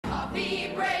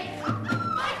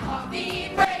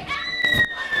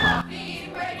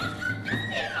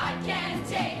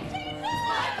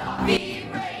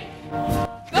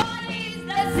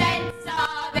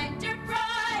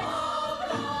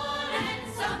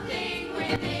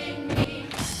within me.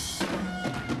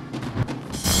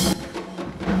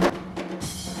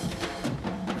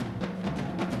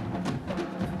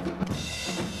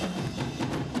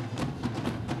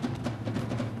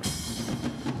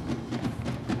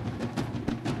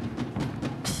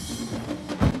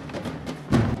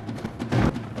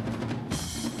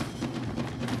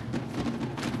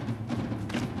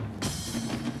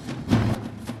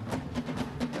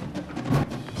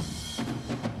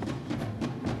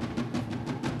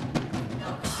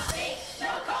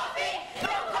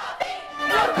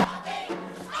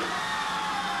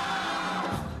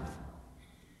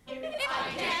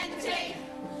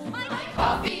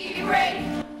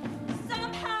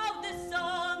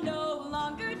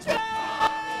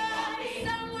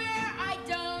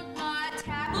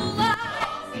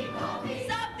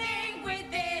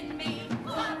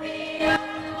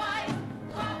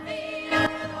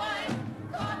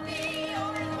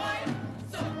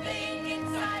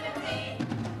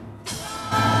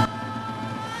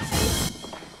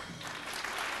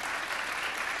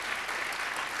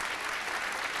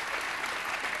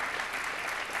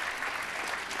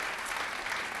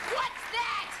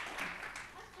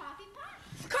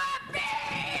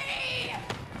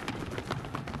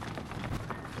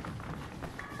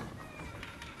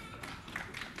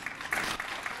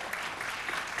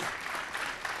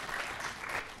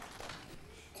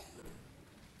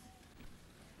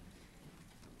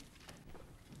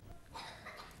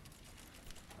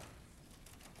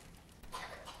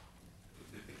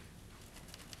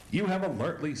 You have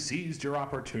alertly seized your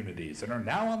opportunities and are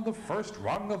now on the first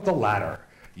rung of the ladder.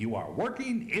 You are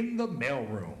working in the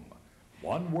mailroom.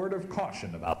 One word of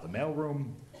caution about the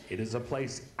mailroom: it is a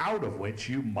place out of which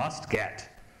you must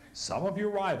get. Some of your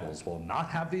rivals will not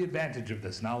have the advantage of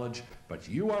this knowledge, but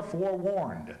you are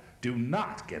forewarned. Do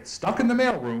not get stuck in the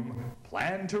mailroom.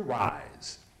 Plan to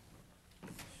rise.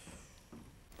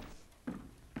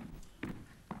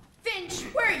 Finch,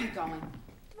 where are you going?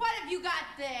 What have you got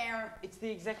there? It's the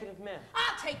executive mail.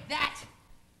 I'll take that.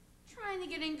 Trying to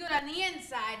get in good on the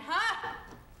inside, huh?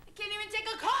 I can't even take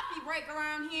a coffee break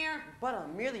around here. But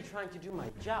I'm merely trying to do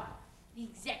my job. The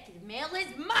executive mail is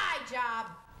my job.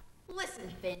 Listen,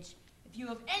 Finch, if you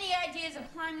have any ideas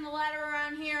of climbing the ladder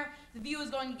around here, the view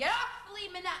is going to get awfully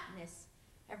monotonous.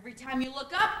 Every time you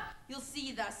look up, you'll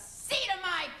see the seat of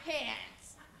my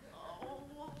pants.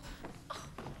 Oh.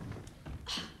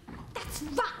 That's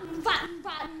rotten, rotten,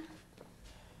 rotten.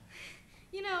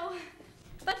 You know,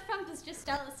 Bud Frump is just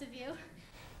jealous of you.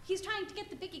 He's trying to get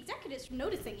the big executives from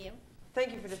noticing you.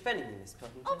 Thank you for defending me, Miss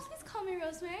Pilkington. Oh, please call me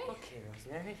Rosemary. Okay,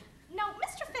 Rosemary. No,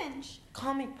 Mr. Finch.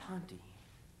 Call me Ponty.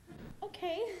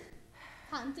 Okay,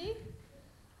 Ponty.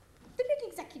 The big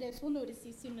executives will notice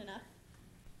you soon enough.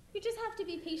 You just have to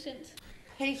be patient.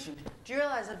 Patient? Do you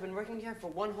realize I've been working here for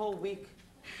one whole week?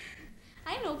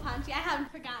 I know, Ponty. I haven't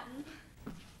forgotten.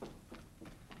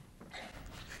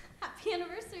 Happy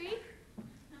anniversary.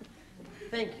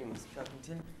 Thank you, Miss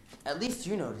Pilkington. At least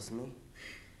you noticed me.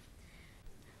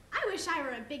 I wish I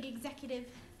were a big executive.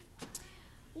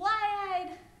 Why,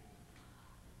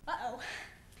 Uh-oh.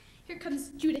 Here comes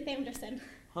Judith Anderson.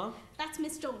 Huh? That's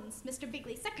Miss Jones, Mr.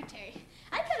 Bigley's secretary.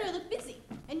 I bet her look busy.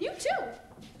 And you too.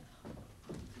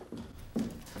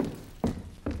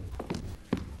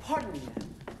 Pardon me,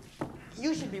 ma'am.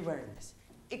 You should be wearing this.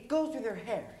 It goes with your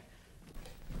hair.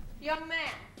 Young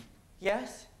man.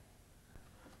 Yes?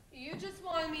 You just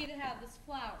wanted me to have this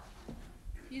flower.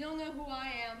 You don't know who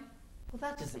I am. Well,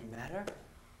 that doesn't matter.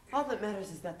 All that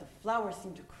matters is that the flowers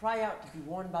seem to cry out to be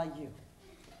worn by you.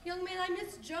 Young man, I'm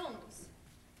Miss Jones,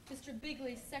 Mr.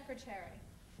 Bigley's secretary.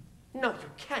 No, you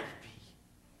can't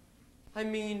be. I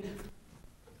mean,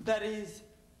 that is,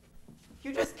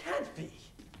 you just can't be.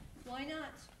 Why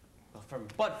not? Well, from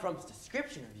Bud Frump's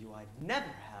description of you, I'd never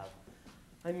have.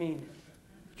 I mean,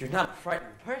 you're not a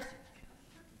frightening person.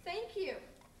 Thank you.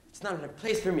 It's not a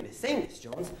place for me to say, Miss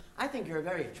Jones. I think you're a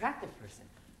very attractive person,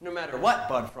 no matter what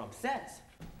Bud Frump says.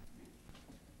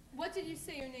 What did you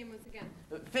say your name was again?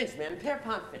 Finch, ma'am.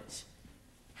 Pierpont Finch.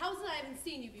 How's it I haven't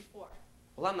seen you before?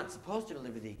 Well, I'm not supposed to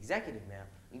deliver the executive, ma'am.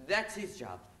 That's his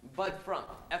job. Bud Frump.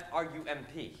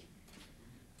 F-R-U-M-P.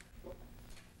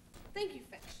 Thank you,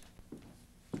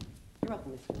 Finch. You're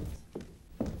welcome, Miss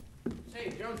Jones.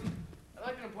 Hey, Jonesy. I'd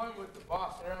like an appointment with the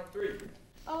boss in around 3.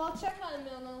 Oh, I'll check on him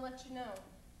and I'll let you know.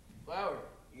 Flower,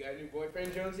 you got a new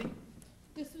boyfriend, Jonesy?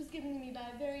 This was given to me by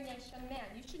a very nice young man.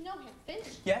 You should know him.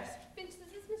 Finch? Yes? Finch, this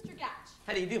is Mr. Gatch.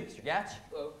 How do you do, Mr. Gatch?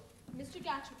 Hello. Mr.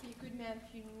 Gatch would be a good man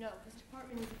for you to know. This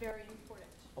department is very important.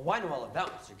 Oh, I know all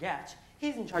about Mr. Gatch.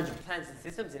 He's in charge of plans and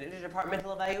systems and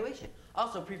interdepartmental evaluation.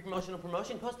 Also pre-promotional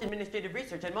promotion, post-administrative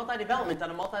research, and multi-development on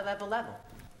a multi-level level.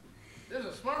 This is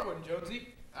a smart one, Jonesy.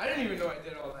 I didn't even know I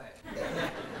did all that.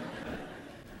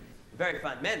 Very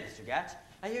fine man, Mr. Gatch.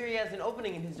 I hear he has an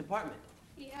opening in his department.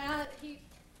 Yeah, he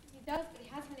does, but he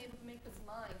hasn't been able to make up his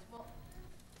mind. Well,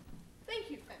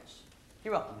 thank you, Finch.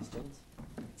 You're welcome, Miss Jones.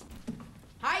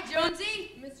 Hi,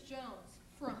 Jonesy. Miss Jones,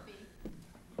 frumpy.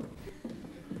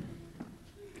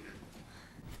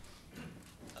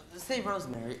 Say,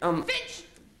 Rosemary, Finch,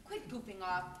 quit goofing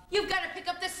off. You've got to pick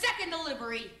up the second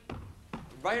delivery.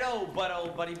 Righto,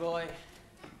 buddy boy.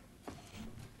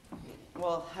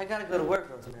 Well, I gotta go to work,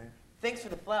 Rosemary. Thanks for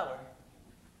the flower.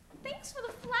 Thanks for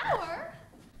the flower.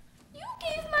 You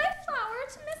gave my flower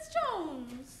to Miss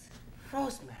Jones.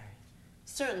 Rosemary,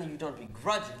 certainly you don't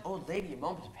begrudge an old lady a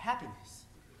moment of happiness.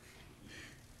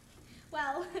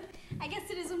 Well, I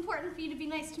guess it is important for you to be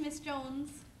nice to Miss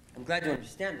Jones. I'm glad you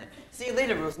understand that. See you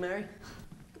later, Rosemary.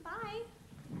 Goodbye.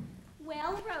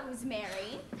 Well,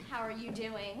 Rosemary, how are you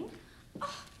doing?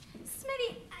 Oh,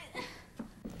 Smitty,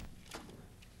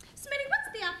 Smitty, what's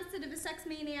the opposite of a sex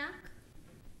maniac?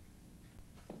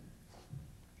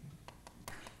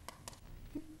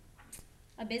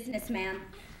 A businessman.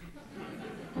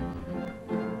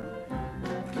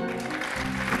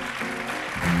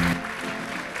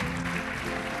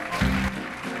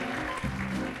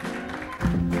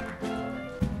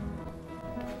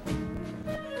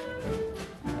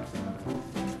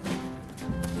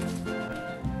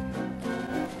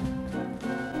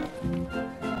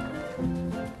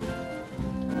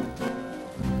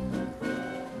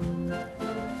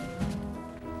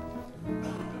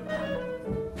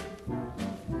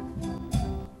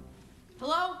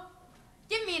 Hello?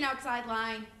 Give me an outside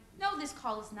line. No, this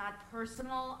call is not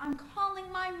personal. I'm calling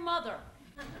my mother.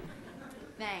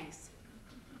 Thanks.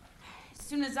 As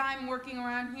soon as I'm working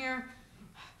around here,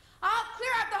 I'll clear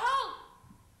out the whole...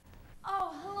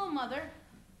 Oh, hello, Mother.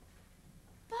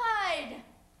 Bud.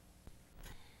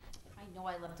 I know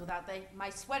I left without my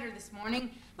sweater this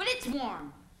morning, but it's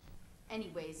warm.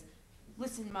 Anyways,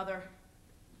 listen, Mother.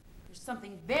 There's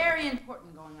something very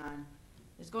important going on.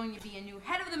 There's going to be a new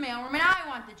head of the mailroom, and I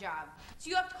want the job. So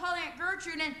you have to call Aunt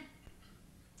Gertrude and...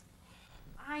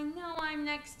 I know I'm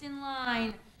next in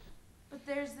line, but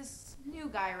there's this new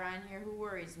guy around here who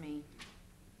worries me.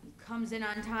 He comes in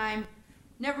on time,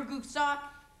 never goofs off.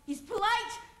 He's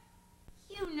polite.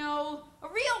 You know, a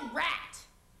real rat.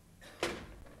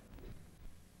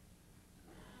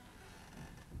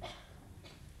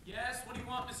 Yes, what do you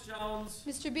want, Miss Jones?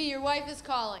 Mr. B, your wife is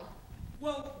calling.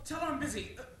 Well, tell her I'm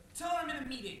busy. Tell her I'm in a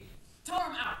meeting. Tell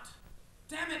her I'm out.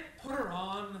 Damn it, put her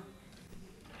on.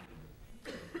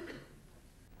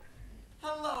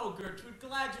 Hello, Gertrude.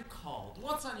 Glad you called.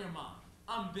 What's on your mind?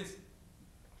 I'm busy.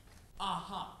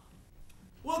 Uh-huh.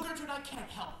 Well, Gertrude, I can't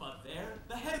help but there.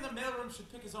 The head of the mailroom should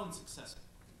pick his own successor.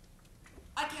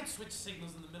 I can't switch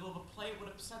signals in the middle of a play. It would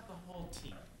upset the whole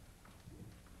team.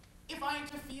 If I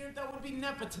interfered, that would be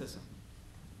nepotism.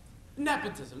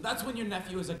 Nepotism, that's when your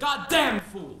nephew is a goddamn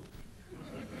fool.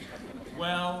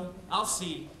 Well, I'll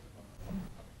see.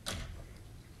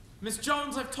 Miss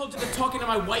Jones, I've told you that talking to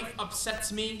my wife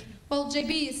upsets me. Well,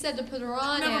 JB, you said to put her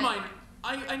on. Never mind.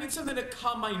 I need something to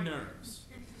calm my nerves.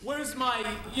 Where's my,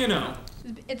 you know?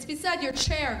 It's beside your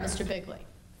chair, Mr. Bigley.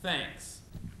 Thanks.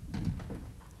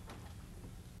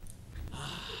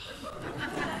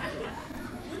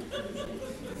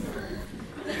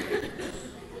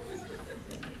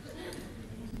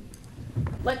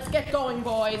 Let's get going,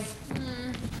 boys.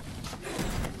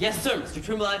 Yes, sir, Mr.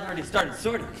 Trimble, I've already started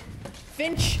sorting.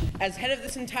 Finch, as head of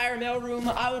this entire mailroom,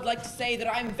 I would like to say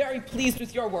that I'm very pleased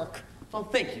with your work. Well,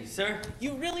 thank you, sir.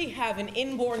 You really have an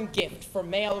inborn gift for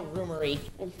mail roomery.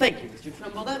 Well, thank you, Mr.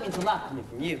 Trimble. That means a lot to me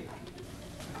from you.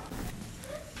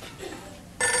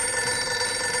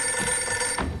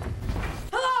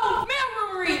 Hello,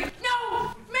 mailroomery!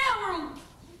 No, mailroom!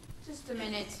 Just a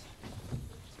minute. It's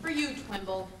for you,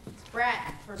 Twimble. It's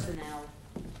Brat personnel.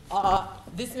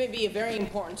 This may be a very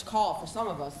important call for some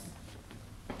of us.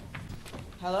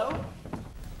 Hello?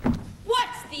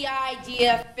 What's the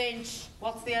idea, Finch?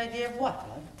 What's the idea of what,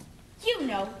 Bud? You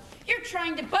know, you're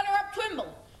trying to butter up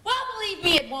Twimble. Well, believe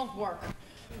me, it won't work.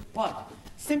 Bud,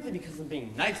 simply because I'm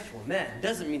being nice to a man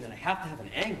doesn't mean that I have to have an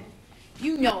angle.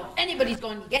 You know, if anybody's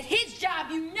going to get his job,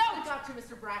 you know I got you,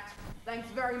 Mr. Bratt. Thanks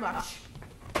very much.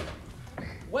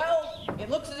 Well, it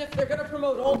looks as if they're going to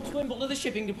promote old Twimble to the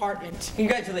shipping department.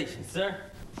 Congratulations, sir.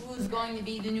 Who's going to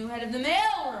be the new head of the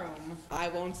mailroom? I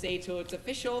won't say till it's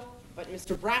official, but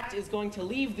Mr. Bratt is going to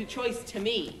leave the choice to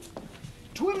me.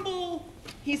 Twimble,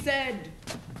 he said,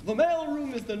 the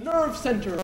mailroom is the nerve center